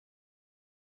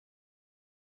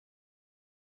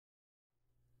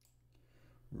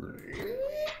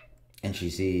And she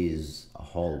sees a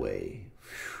hallway.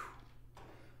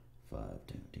 5,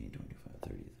 10, 15, 25,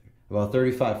 30, 30. About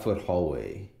 35-foot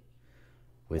hallway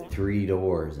with 3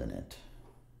 doors in it.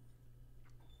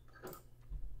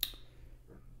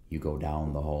 You go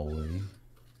down the hallway.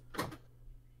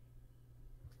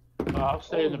 I'll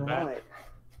stay in the back.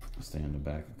 Stay in the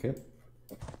back, okay.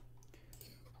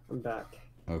 I'm back.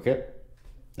 Okay.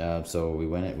 So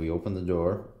we opened the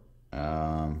door.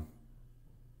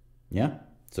 Yeah.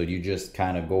 So you just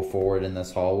kind of go forward in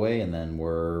this hallway, and then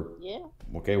we're... Yeah.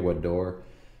 Okay, what door?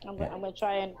 I'm gonna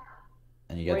try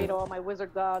and you raid all my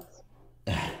wizard gods.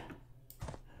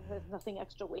 There's nothing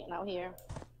extra waiting out here.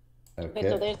 Okay.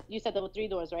 So you said there were 3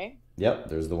 doors, right? Yep,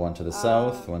 there's the one to the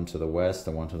south, one to the west,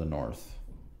 and one to the north.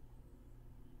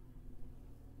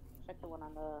 Check the one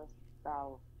on the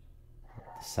south.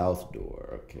 South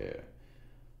door, okay.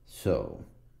 So,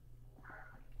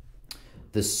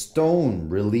 the stone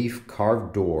relief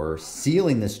carved door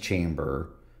sealing this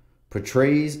chamber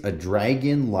portrays a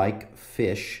dragon-like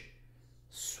fish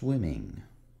swimming.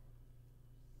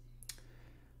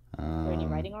 Any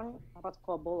writing on it? I'm about to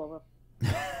call a bull over.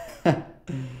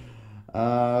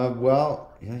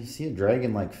 Well, yeah, you see a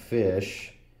dragon-like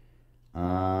fish.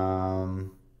 Let's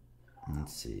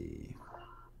see.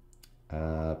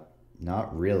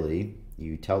 Not really.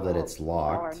 You tell that it's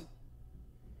locked. Darn.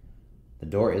 The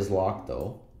door is locked,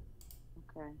 though.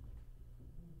 Okay.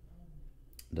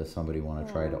 Does somebody want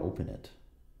to try to open it?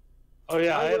 Oh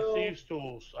yeah, I have thieves'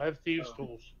 tools.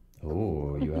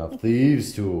 Oh, you have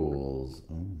thieves' tools.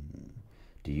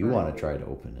 Do you want to try to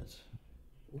open it?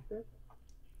 Okay.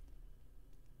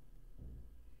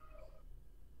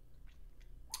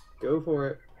 Go for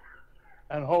it.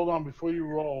 And hold on, before you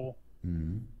roll,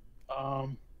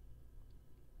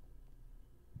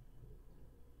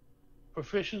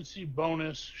 proficiency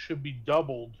bonus should be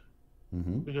doubled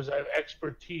because I have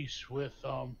expertise with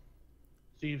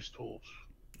thieves' tools.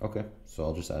 Okay, so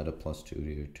I'll just add a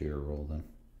 +2 to your roll then.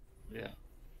 Yeah.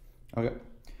 Okay.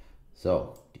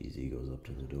 So, DZ goes up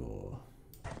to the door.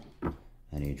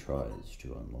 And he tries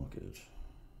to unlock it.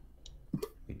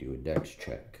 We do a dex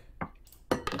check.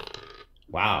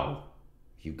 Wow.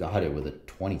 You got it with a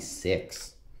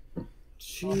 26.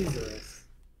 Jesus.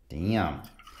 Damn.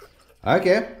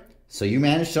 Okay. So you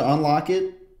managed to unlock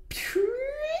it.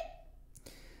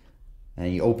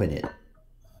 And you open it.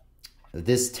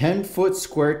 This 10-foot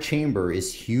square chamber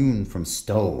is hewn from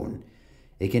stone.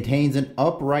 It contains an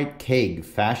upright keg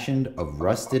fashioned of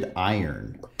rusted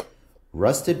iron.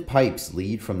 Rusted pipes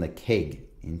lead from the keg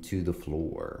into the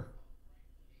floor.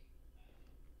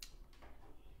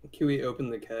 Can we open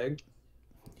the keg?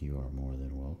 You are more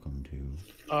than welcome to.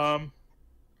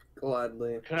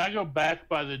 Gladly. Can I go back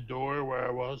by the door where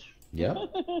I was? Yep.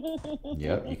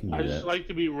 Yep, you can do I that. just like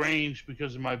to be ranged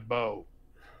because of my bow.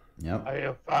 Yep.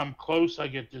 If I'm close, I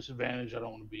get disadvantage. I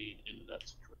don't want to be in that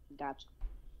situation. Gotcha.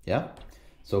 Yeah.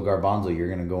 So Garbanzo, you're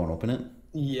gonna go and open it?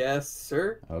 Yes,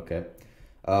 sir. Okay.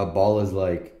 Ball is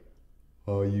like,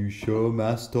 are you sure,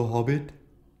 Master Hobbit?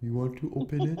 You want to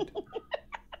open it?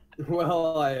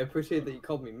 Well, I appreciate that you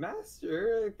called me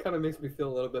master. It kind of makes me feel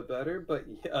a little bit better, but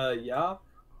yeah.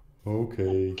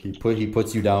 Okay. He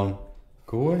puts you down.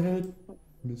 Go ahead,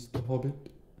 Mr. Hobbit.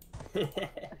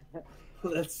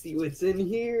 Let's see what's in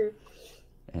here.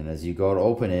 And as you go to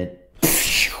open it,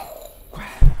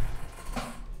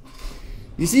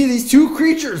 you see these 2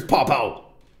 creatures pop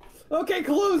out. Okay,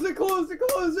 close it, close it,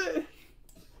 close it.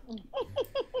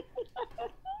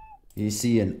 You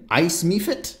see an ice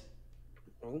mephit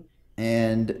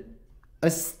and a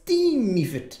steam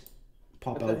mephit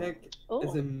pop What out. the heck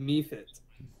is a mephit?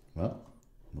 Well,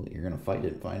 you're gonna fight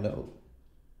it and find out.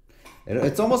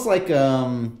 It's almost like they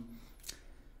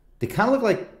kind of look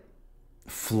like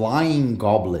flying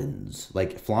goblins,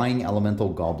 like flying elemental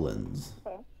goblins.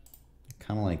 Okay.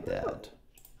 Kind of like that.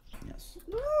 Yes.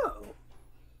 Oh.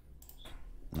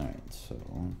 All right. So.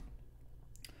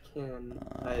 Can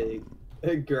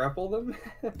I grapple them?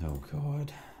 Oh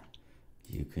God.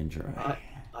 You can try.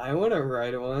 I want to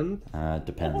ride one. It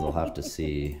depends. I'll have to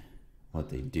see what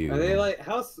they do. Are they like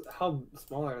how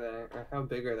small are they, or how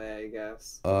big are they? I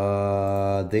guess.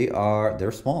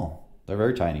 They're small. They're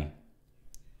very tiny.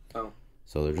 Oh.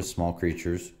 So they're just small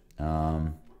creatures.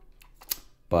 But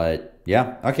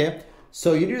yeah, okay.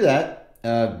 So you do that.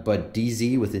 But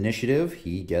DZ with initiative,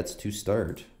 he gets to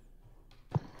start.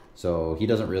 So he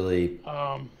doesn't really.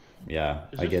 Yeah,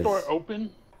 Is I guess. this door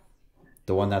open?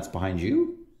 The one that's behind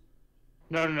you?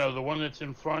 No, the one that's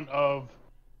in front of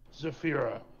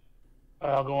Zafira.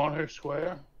 I'll go on her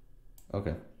square.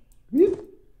 Okay.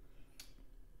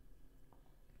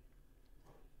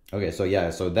 Okay, so yeah,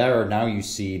 so there now you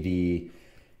see the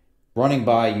running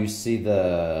by. You see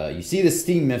the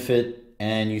steam Miffit,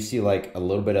 and you see like a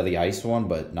little bit of the ice one,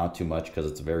 but not too much because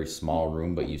it's a very small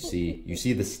room. But you see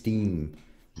the steam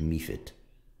Miffit.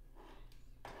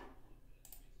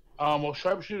 Well,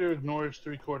 sharpshooter ignores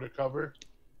 3/4 cover.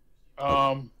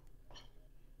 I'm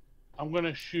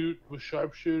gonna shoot with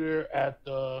sharpshooter at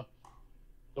the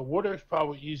water is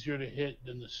probably easier to hit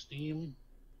than the steam,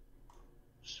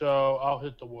 so I'll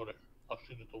hit the water. I'll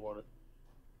shoot at the water.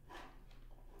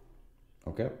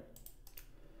 Okay.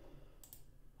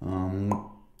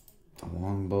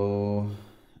 Longbow,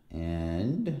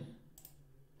 and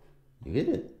you hit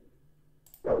it.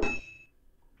 There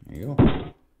you go.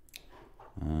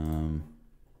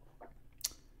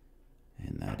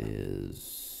 And that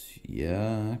is,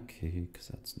 yeah, okay, because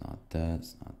that's not that,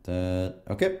 it's not that.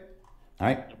 Okay, all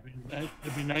right.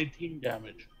 It'd be 19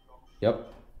 damage.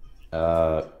 Yep.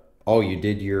 Oh, you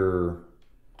did your...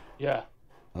 Yeah.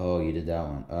 Oh, you did that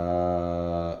one.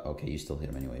 Okay, you still hit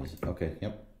him anyways. Okay,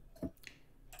 yep.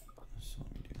 So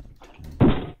let me do like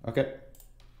 10. Okay.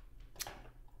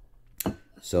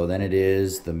 So then it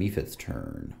is the Mephit's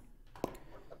turn.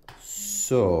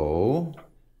 So...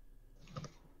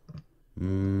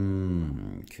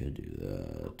 could do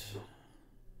that.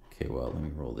 Okay, well, let me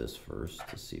roll this first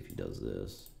to see if he does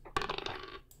this.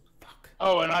 Fuck.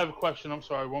 Oh, and I have a question. I'm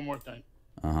sorry. One more thing.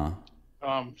 Uh-huh.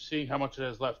 Seeing how much it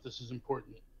has left, this is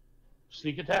important.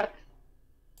 Sneak attack?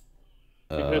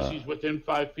 Because he's within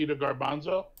 5 feet of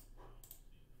Garbanzo?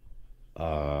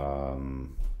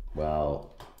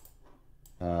 Well,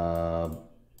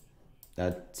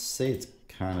 I'd say it's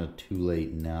kind of too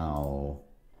late now.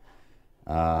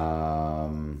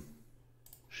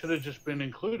 Should have just been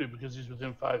included because he's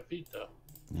within 5 feet, though.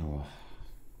 No.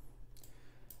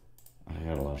 I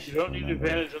got a lot of You shit don't to need remember.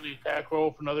 advantage on the attack roll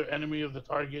if another enemy of the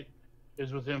target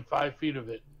is within 5 feet of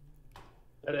it.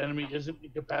 That enemy isn't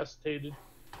incapacitated,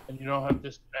 and you don't have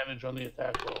disadvantage on the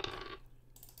attack roll.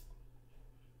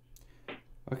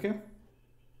 Okay.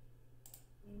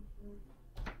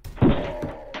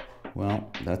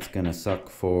 Well, that's gonna suck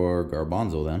for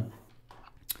Garbanzo then.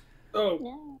 Oh.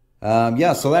 Yeah.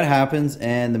 Yeah, so that happens,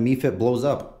 and the Mephit blows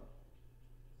up.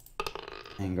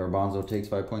 And Garbanzo takes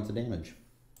 5 points of damage.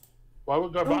 Why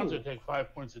would Garbanzo take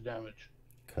 5 points of damage?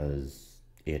 Because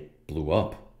it blew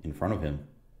up in front of him.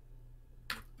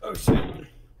 Oh shit.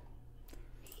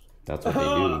 That's what they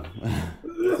do.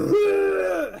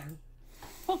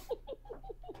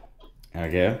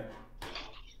 Okay.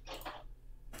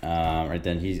 Right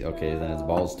then he's... Okay, then it's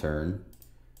Ball's turn.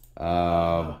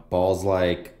 Ball's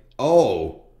like...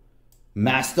 Oh!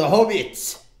 Master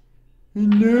Hobbit!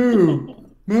 No!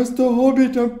 Master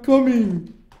Hobbit, I'm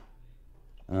coming!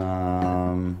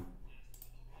 And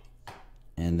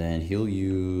then he'll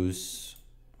use...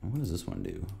 What does this one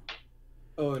do?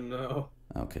 Oh no.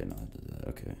 Okay, no, it does that.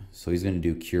 Okay. So he's gonna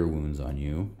do Cure Wounds on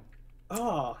you.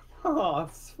 Oh,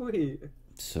 sweet.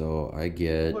 So I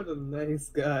get What a nice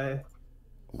guy.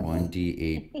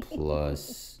 1d8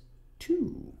 plus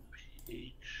 2.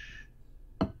 H.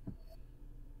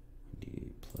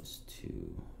 1d8 plus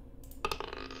 2.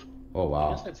 Oh, I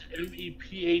wow. guess that's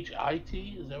MEPHIT?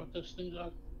 Is that what those things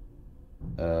are?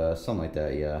 Something like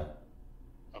that, yeah.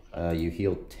 Okay. You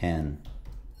heal 10.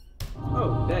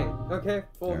 Oh, dang. Okay,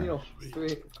 full There. heal.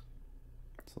 Sweet.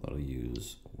 So that'll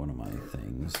use one of my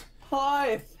things.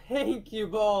 Hi, thank you,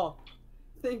 Ball.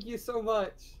 Thank you so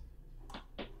much.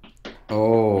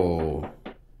 Oh.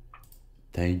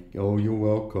 Oh, you're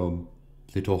welcome,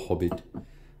 little hobbit.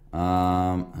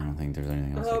 I don't think there's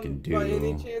anything else I can do. By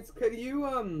any chance, could you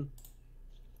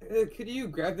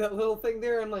grab that little thing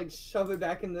there and like shove it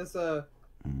back in this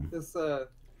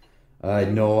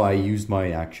No, I used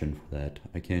my action for that.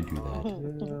 I can't do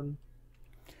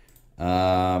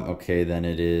that. Okay, then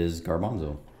it is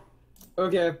Garbanzo.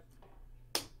 Okay.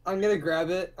 I'm gonna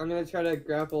grab it. I'm gonna try to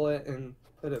grapple it and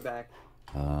put it back.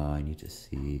 I need to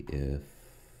see if...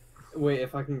 Wait,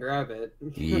 if I can grab it.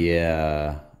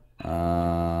 Yeah.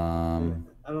 I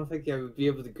don't think I would be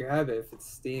able to grab it if it's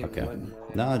steam. Okay.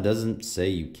 Whatnot. No, it doesn't say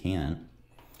you can't.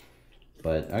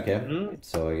 But, okay.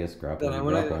 So I guess grapple. Then I'm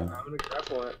gonna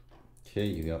grapple it. Okay,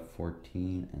 you got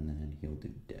 14, and then he'll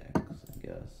do Dex, I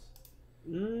guess.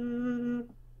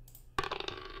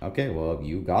 Okay, well,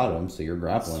 you got him, so you're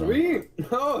grappling him. Sweet!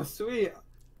 Oh, sweet!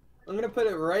 I'm gonna put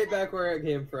it right back where it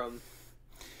came from.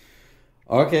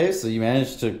 Okay, so you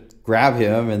managed to grab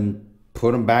him and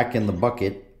put him back in the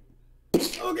bucket.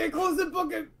 Okay, close the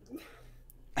bucket!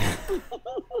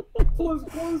 Close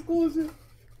it!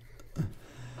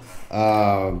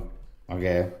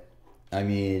 Okay. I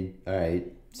mean,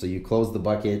 alright. So you close the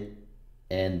bucket,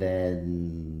 and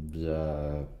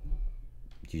then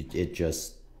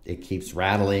it keeps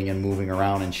rattling and moving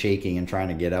around and shaking and trying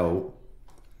to get out.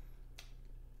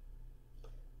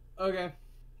 Okay.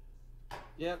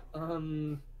 Yep.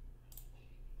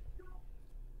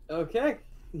 Okay.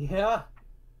 Yeah.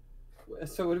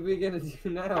 So what are we gonna do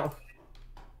now?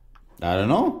 I don't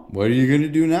know. What are you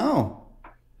gonna do now?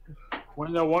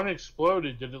 When the one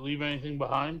exploded, did it leave anything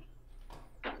behind?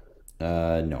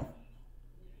 No.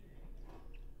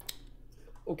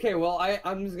 Okay. Well,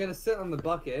 I'm just gonna sit on the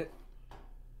bucket.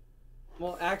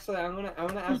 Well, actually, I'm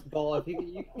gonna ask Ball if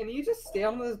can you just stay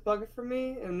on this bucket for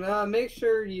me and make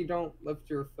sure you don't lift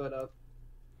your foot up.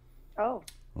 Oh.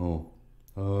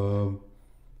 Oh.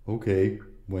 Okay.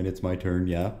 When it's my turn,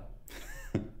 yeah.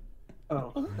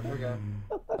 Oh. Okay.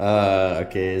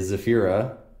 Okay,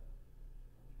 Zafira.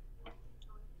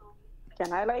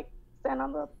 Can I like stand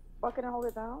on the bucket and hold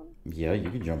it down? Yeah,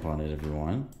 you can jump on it if you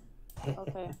want.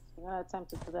 Okay. I'm gonna attempt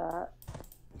to do that.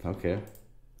 Okay.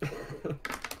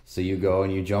 So you go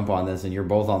and you jump on this, and you're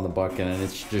both on the bucket, and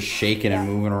it's just shaking and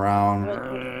moving around.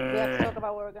 We have to talk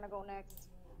about where we're gonna go next.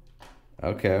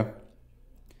 Okay.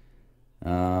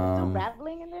 Still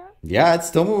rattling in there? Yeah, it's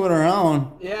still moving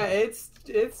around. Yeah, it's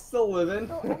still living.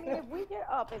 So, I mean, if we get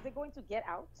up, is it going to get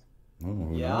out? Oh,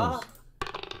 who Yeah. knows?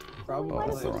 Probably. Why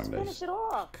that's don't the we just wrong finish dice. it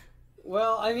off?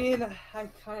 Well, I mean, I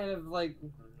kind of like.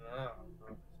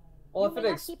 Well, You may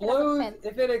not keep it up with 10.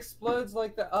 if it explodes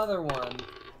like the other one,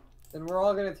 then we're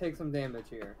all gonna take some damage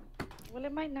here. Well,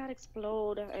 it might not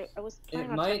explode. I was planning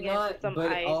on might turning it into not, some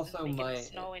but it ice also and making might.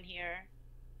 snow in here.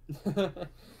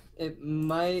 It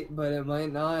might, but it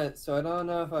might not. So I don't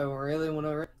know if I really want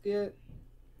to risk it.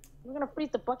 We're gonna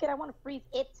freeze the bucket. I want to freeze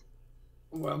it.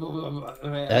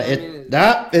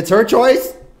 It's her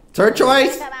choice. It's her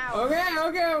choice. Get out.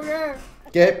 Okay.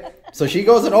 Okay, so she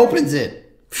goes and opens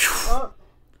it. Oh,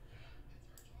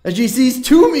 And she sees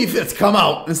two Mephits come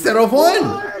out instead of one. You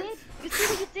did? You see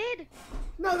what you did?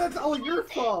 no, that's all your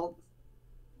fault.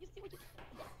 You see what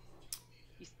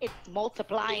it's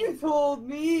multiplying. You told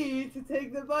me to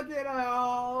take the bucket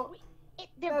out.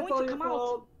 They're That's all going to your come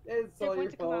fault. It's They're all going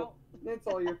your to come fault. It's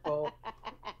all your fault. out.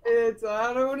 It's.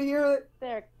 I don't want to hear it.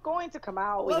 They're going to come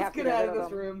out. We Let's have to get out of rid this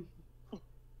them. room.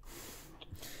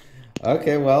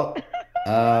 Okay, well,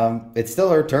 it's still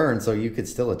her turn, so you could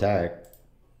still attack.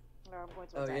 No, I'm going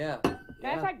to Oh attack. yeah. Can I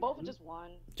Yeah. attack both or just one?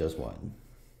 Just one.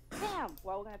 Damn.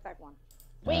 Well, we're gonna attack one.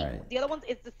 Wait, Alright. the other one's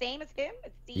it's the same as him?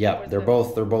 It's Steve, or Yeah, is they're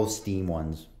both steam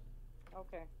ones.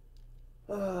 Okay.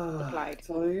 Multiplied. It's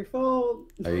all your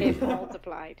fault. Are It's you,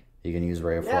 multiplied. you can use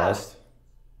Ray of Yeah. Frost.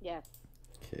 Yes.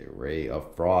 Okay, Ray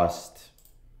of Frost.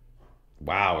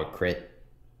 Wow, a crit.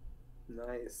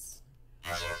 Nice.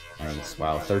 Nice.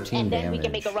 Wow, 13 And then damage. we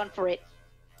can make a run for it.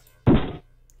 13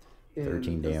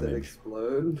 And does it damage.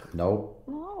 explode? Nope.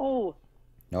 No.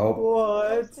 Nope. What?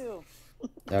 Those two.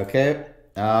 Okay.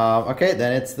 Okay,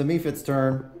 then it's the Mephit's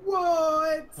turn.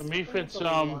 What? The Mephit's, That's a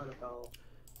lot of health.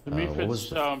 The what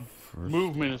was Mephit's the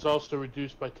movement is also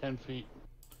reduced by 10 feet.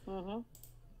 Mm-hmm.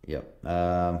 Yep.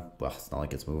 Well, it's not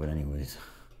like it's moving anyways.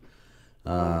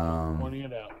 Pointing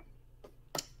it out.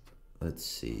 Let's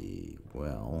see.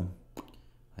 Well,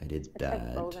 I did It's like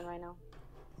that. frozen right now.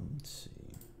 Let's see.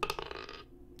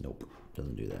 Nope,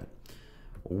 doesn't do that.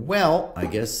 Well, I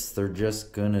guess they're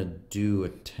just gonna do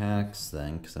attacks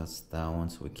then, because that's that one,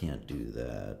 so we can't do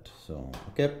that. So,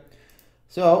 okay.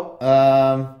 So,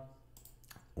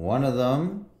 one of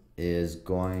them is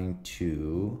going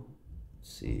to,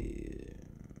 let's see.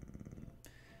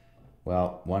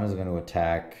 Well, one is going to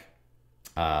attack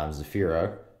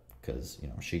Zafira, because, you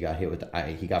know, she got hit with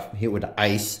he got hit with the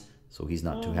ice, so he's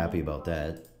not too happy about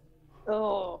that.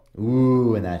 Oh.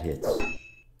 Ooh, and that hits.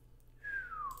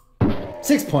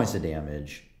 6 points of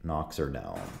damage. Knocks her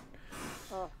down.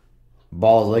 Oh.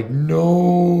 Ball's like,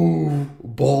 no!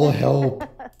 Ball help!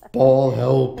 Ball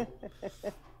help!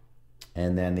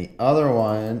 And then the other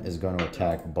one is going to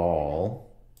attack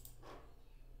Ball.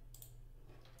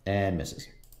 And misses.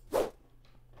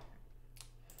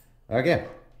 Okay.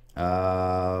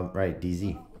 Right,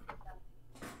 DZ.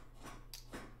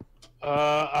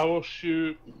 I will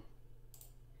shoot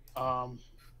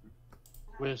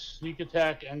with sneak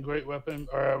attack and great weapon,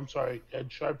 or I'm sorry,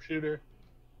 and sharpshooter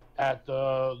at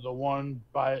the one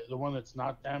that's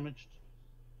not damaged.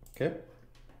 Okay.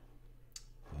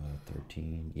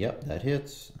 13. Yep, that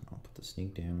hits. I'll put the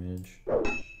sneak damage.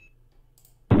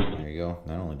 There you go.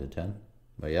 That only did 10.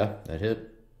 But yeah, that hit.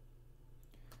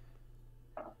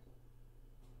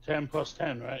 10 plus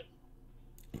 10, right?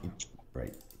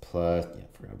 Right. Plus, yeah,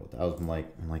 I forgot about that. I'm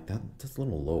like that's a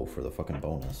little low for the fucking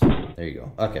bonus. There you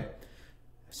go. Okay.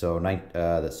 So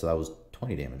that was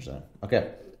 20 damage then.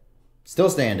 Okay. Still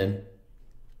standing.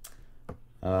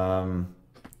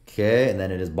 Okay, and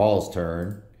then it is Ball's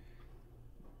turn.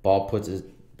 Ball puts his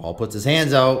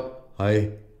hands out.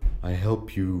 I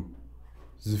help you,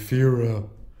 Zafira.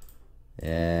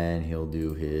 And he'll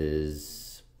do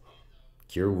his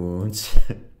cure wounds.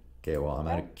 Okay, well, I'm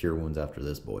out of cure wounds after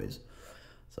this, boys.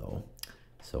 So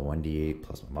 1d8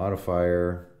 plus my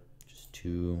modifier, just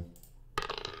 2.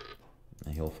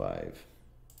 I heal 5.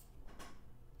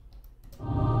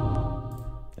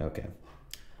 Okay.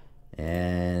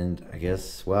 And I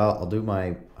guess, well, I'll do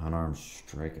my unarmed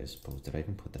strike, I suppose. Did I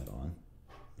even put that on?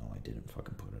 No, I didn't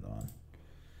fucking put it on.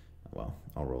 Well,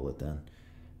 I'll roll it then.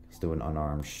 Let's do an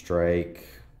unarmed strike.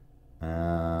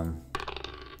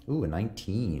 Ooh, a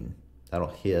 19. That'll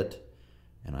hit.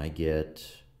 And I get...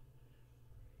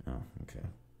 Oh, okay.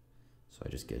 So I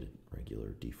just get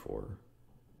regular d4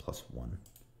 plus 1.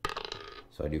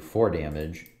 So I do 4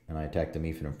 damage, and I attack the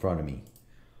Mephit in front of me.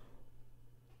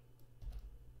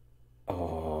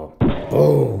 Oh,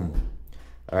 boom!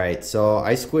 Alright, so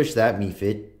I squish that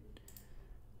Mephit.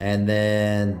 And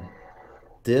then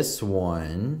this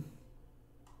one...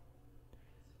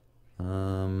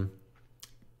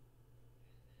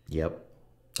 Yep.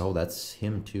 Oh, that's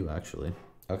him too, actually.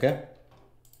 Okay.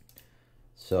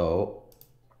 So,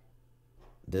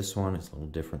 this one is a little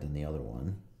different than the other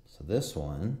one. So this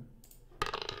one,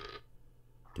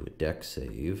 do a dex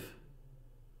save.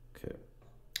 Okay.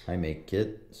 I make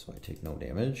it, so I take no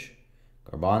damage.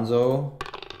 Garbanzo,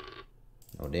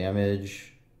 no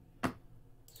damage.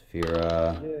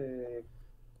 Zafira. Yay.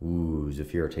 Ooh,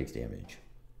 Zafira takes damage.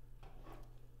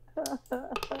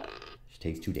 She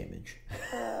takes 2 damage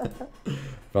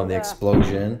from the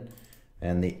explosion.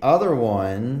 And the other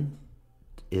one,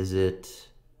 is it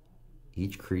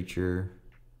each creature?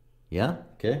 Yeah,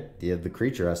 okay. The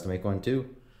creature has to make one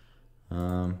too.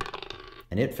 And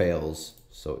it fails,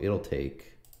 so it'll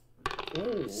take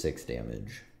 6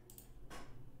 damage.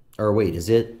 Or wait, is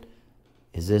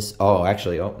this, oh,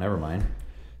 actually, oh, never mind.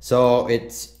 So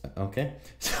it's, okay.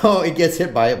 So it gets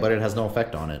hit by it, but it has no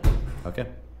effect on it. Okay.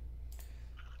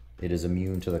 It is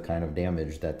immune to the kind of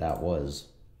damage that was,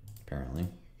 apparently.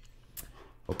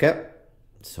 Okay.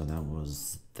 So that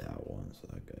was that one. So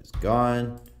that guy's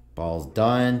gone. Ball's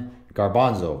done.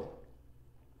 Garbanzo.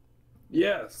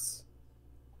 Yes.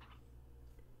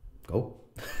 Go.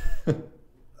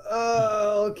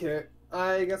 Okay.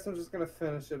 I guess I'm just gonna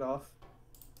finish it off.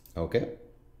 Okay.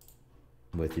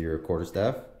 With your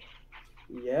quarterstaff.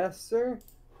 Yes, sir.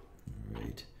 All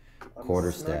right. I'm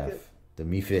Quarterstaff. smack it. The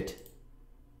Mephit.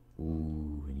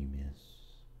 Ooh, and you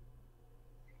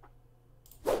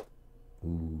miss.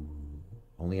 Ooh.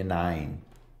 Only a 9.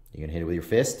 You gonna hit it with your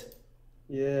fist?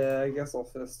 Yeah, I guess I'll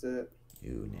fist it.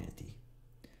 Ooh, natty.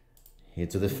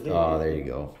 Hits with the... Oh, there you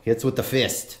go. Hits with the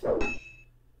fist.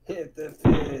 Hit the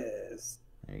fist.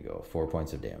 There you go. 4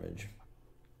 points of damage.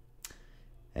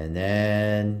 And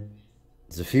then...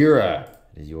 Zafira,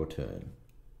 it is your turn.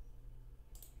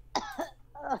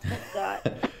 Oh,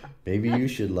 God. Maybe you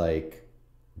should, like,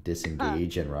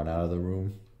 disengage and run out of the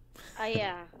room.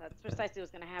 Yeah, that's precisely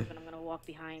what's gonna happen. I'm gonna walk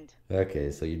behind. Okay,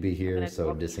 so you'd be here, so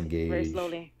walk disengage. very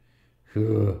slowly.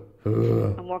 I'm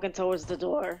I'm walking towards the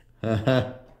door.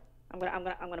 okay, I'm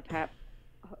gonna pat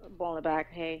Ball in the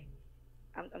back. Hey,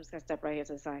 I'm just gonna step right here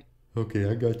to the side. I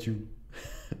got you.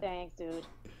 Thanks, dude.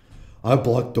 I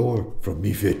blocked door from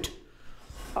Mephit.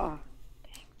 Oh,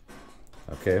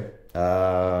 Okay.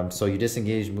 So you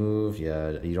disengage move.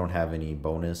 Yeah, you don't have any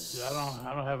bonus. Yeah,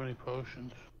 I don't have any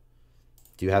potions.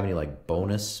 Do you have any like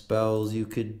bonus spells you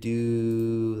could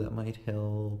do that might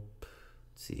help?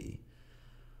 Let's see.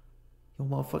 Yo,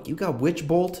 motherfucker, you got Witch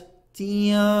Bolt?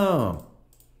 Damn.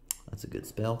 That's a good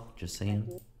spell. Just saying.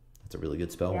 That's a really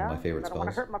good spell. yeah. One of my favorite I don't want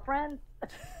to spells. hurt my friends.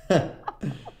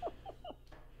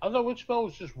 I thought Witch Spell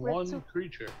was just Where's one the-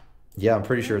 creature. Yeah, I'm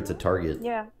pretty sure it's a target.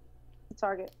 Yeah,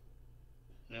 target.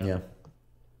 Yeah. Yeah,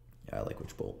 I like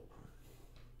Witch Bolt.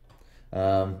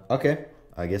 Okay.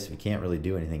 I guess we can't really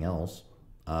do anything else.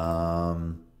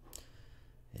 It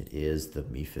is the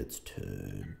Mephit's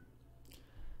turn.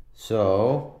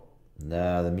 So,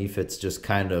 the Mephit's just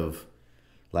kind of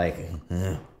like,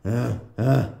 and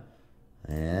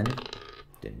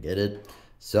didn't get it.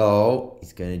 So,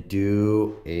 he's gonna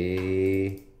do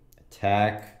a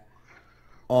attack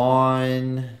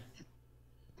on.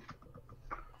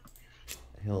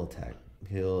 He'll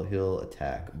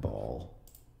attack Ball.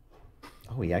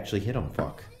 Oh, he actually hit him.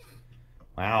 Fuck.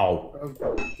 Wow.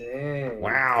 Oh, dang.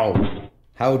 Wow.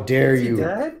 How dare Is he you?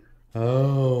 dead?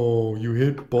 Oh, you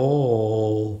hit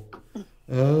Ball.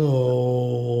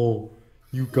 Oh,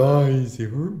 you guys, he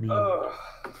hurt me. Oh,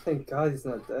 thank God he's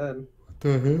not dead. What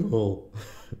The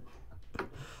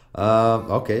hell?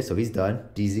 Okay, so he's done.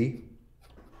 DZ.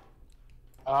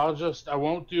 I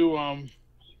won't do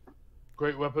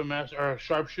great weapon master or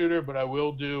sharpshooter, but I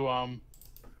will do a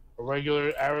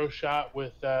regular arrow shot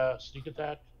with sneak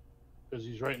attack because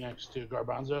he's right next to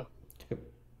Garbanzo. Yep.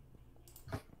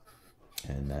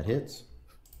 And that hits.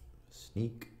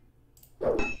 Sneak.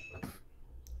 4, 5,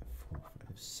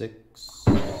 6.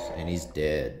 And he's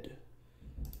dead.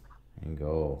 And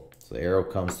go. So the arrow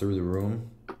comes through the room,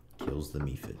 kills the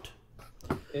mephit.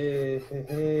 Hey, hey,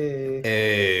 Hey.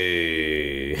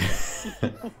 hey.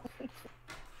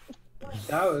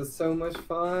 That was so much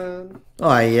fun.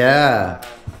 Oh, yeah.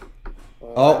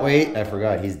 Wow. Oh, wait. I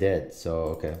forgot. He's dead. So,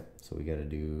 okay. So we got to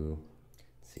do,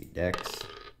 let's see, Dex.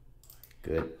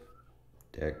 Good.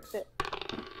 Dex.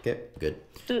 Okay, good.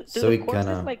 Do So the we corpses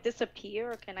kinda- like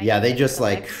disappear, or can I? Yeah, they just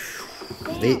like,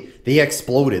 they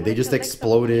exploded. They just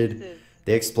exploded.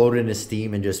 They exploded into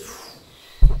steam and just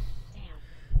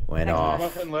went There's off.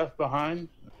 Nothing left behind.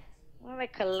 Well, I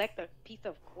collect a piece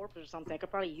of corpse or something. I could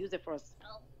probably use it for a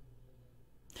spell.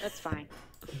 That's fine.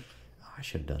 Oh, I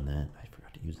should have done that. I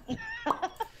forgot to use it.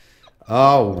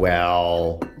 Oh,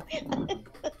 well.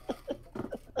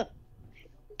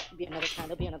 Be another time.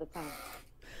 There'll be another time.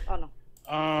 Oh no.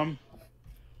 And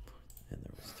there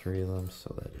was 3 of them,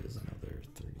 so that is another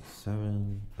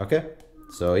 37. Okay,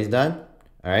 so he's done.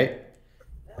 All right.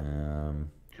 Can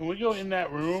we go in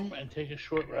that room and take a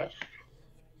short rest?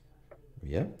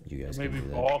 Yeah, you guys Maybe can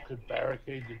do Paul could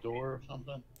barricade the door or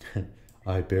something. that.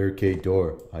 I barricade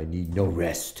door. I need no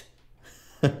rest.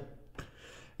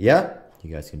 Yeah,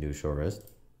 you guys can do a short rest.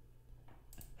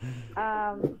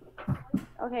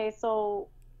 Okay, so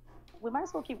we might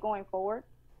as well keep going forward.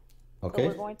 Okay. So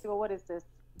we're going to go. What is this?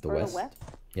 The Further west. west?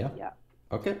 Yeah. Yeah.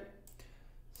 Okay.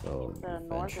 So The you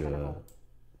north, we're gonna venture go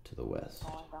to the west.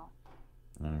 north down.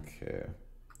 Okay.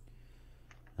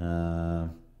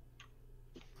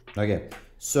 Okay.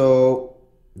 So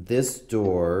this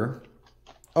door.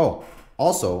 Oh,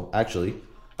 also, actually,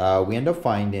 we end up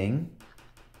finding.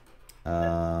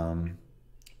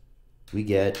 We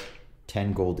get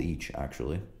 10 gold each,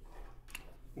 actually,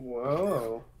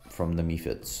 Whoa. from the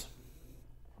mephits.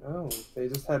 Oh, they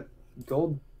just had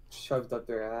gold shoved up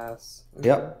their ass.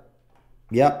 Yep.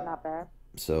 Yep. Not bad.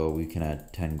 So we can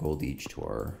add 10 gold each to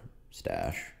our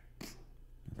stash. There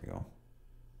we go.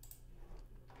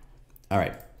 All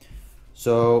right.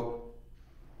 So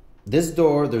this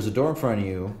door, there's a door in front of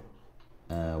you.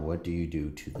 What do you do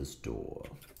to this door?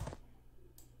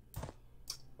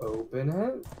 Open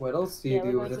it? What else do you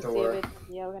do with the door?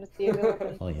 We're gonna see if it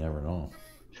opens. Well, you never know.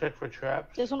 Check for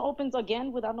traps. This one opens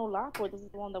again without no lock, or this is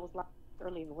the one that was locked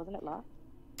earlier? Wasn't it locked?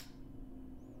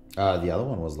 The other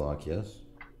one was locked, yes.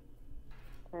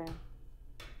 Okay.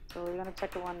 So we're gonna check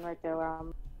the one right there.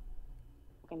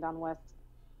 Looking down west.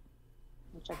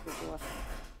 And check the door.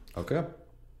 Okay.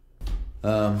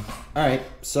 All right.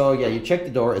 So yeah, you check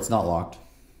the door. It's not locked.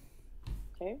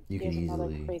 Okay. You can Here's another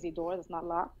easily- crazy door that's not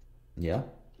locked. Yeah.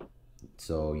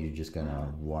 So you're just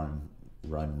gonna run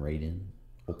right in,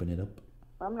 open it up.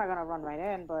 I'm not gonna run right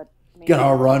in, but maybe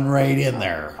Gonna run right in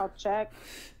there. I'll check.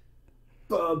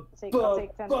 Bub, I'll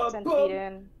take 10 bub, 10 bub. feet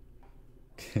in.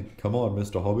 Come on,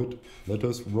 Mr. Hobbit. Let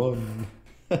us run.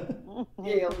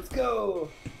 Yeah, let's go.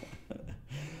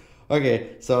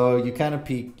 Okay, so you kind of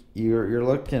peek. You're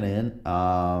looking in.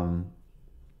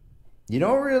 You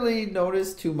don't really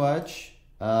notice too much.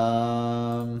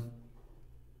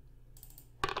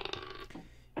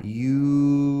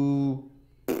 You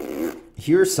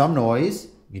hear some noise.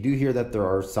 You do hear that there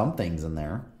are some things in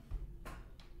there.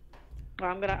 Well,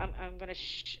 I'm gonna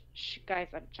guys.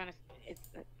 I'm trying to.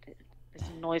 There's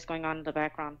some noise going on in the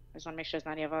background. I just want to make sure it's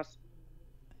not any of us.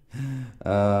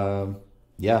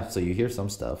 Yeah. So you hear some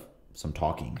stuff, some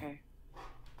talking. Okay.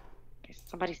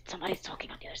 Somebody's talking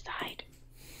on the other side.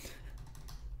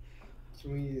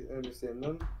 Can we understand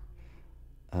them?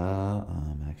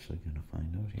 I'm actually gonna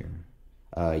find out here.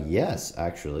 Yes,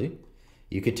 actually,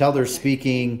 you could tell they're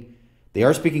speaking. They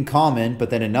are speaking common, but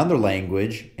then another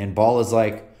language. And Ball is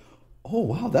like, "Oh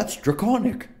wow, that's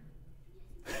Draconic."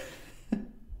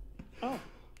 Oh.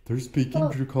 They're speaking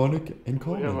Draconic and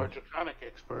We have our common. draconic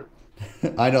expert.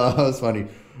 I know, that was funny.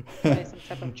 There's some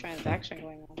type of transaction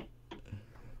going on.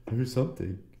 There's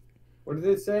something. What are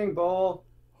they saying, Ball?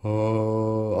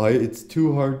 It's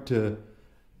too hard to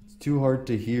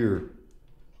hear.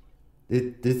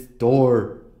 This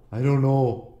door, I don't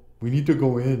know. We need to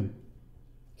go in.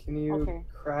 Can you Okay.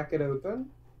 crack it open?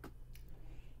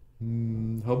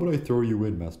 How about I throw you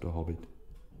in, Master Hobbit?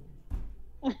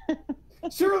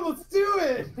 Sure, let's do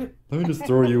it! Let me just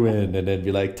throw you in and then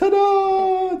be like,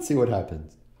 ta-da! Let's see what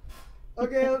happens.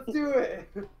 Okay, let's do it.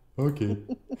 Okay.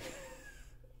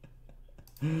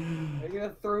 Are you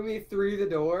gonna throw me through the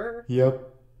door?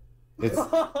 Yep. It's.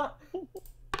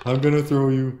 I'm gonna throw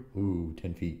you. Ooh,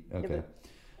 10 feet. Okay.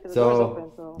 The door's open,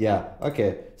 So, so. yeah,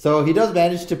 okay. So he does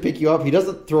manage to pick you up. He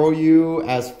doesn't throw you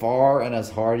as far and as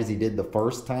hard as he did the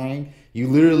first time. You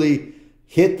literally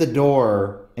hit the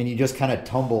door and you just kind of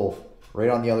tumble right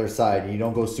on the other side. And you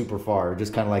don't go super far.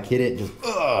 Just kind of like hit it and just,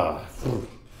 ugh.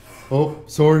 Oh,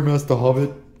 sorry, Master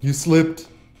Hobbit. You slipped.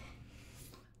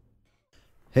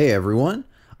 Hey, everyone.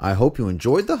 I hope you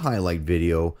enjoyed the highlight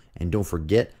video. And don't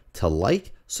forget to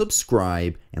like,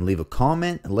 subscribe, and leave a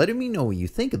comment letting me know what you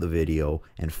think of the video,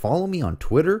 and follow me on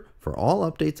Twitter for all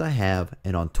updates I have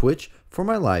and on Twitch for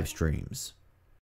my live streams.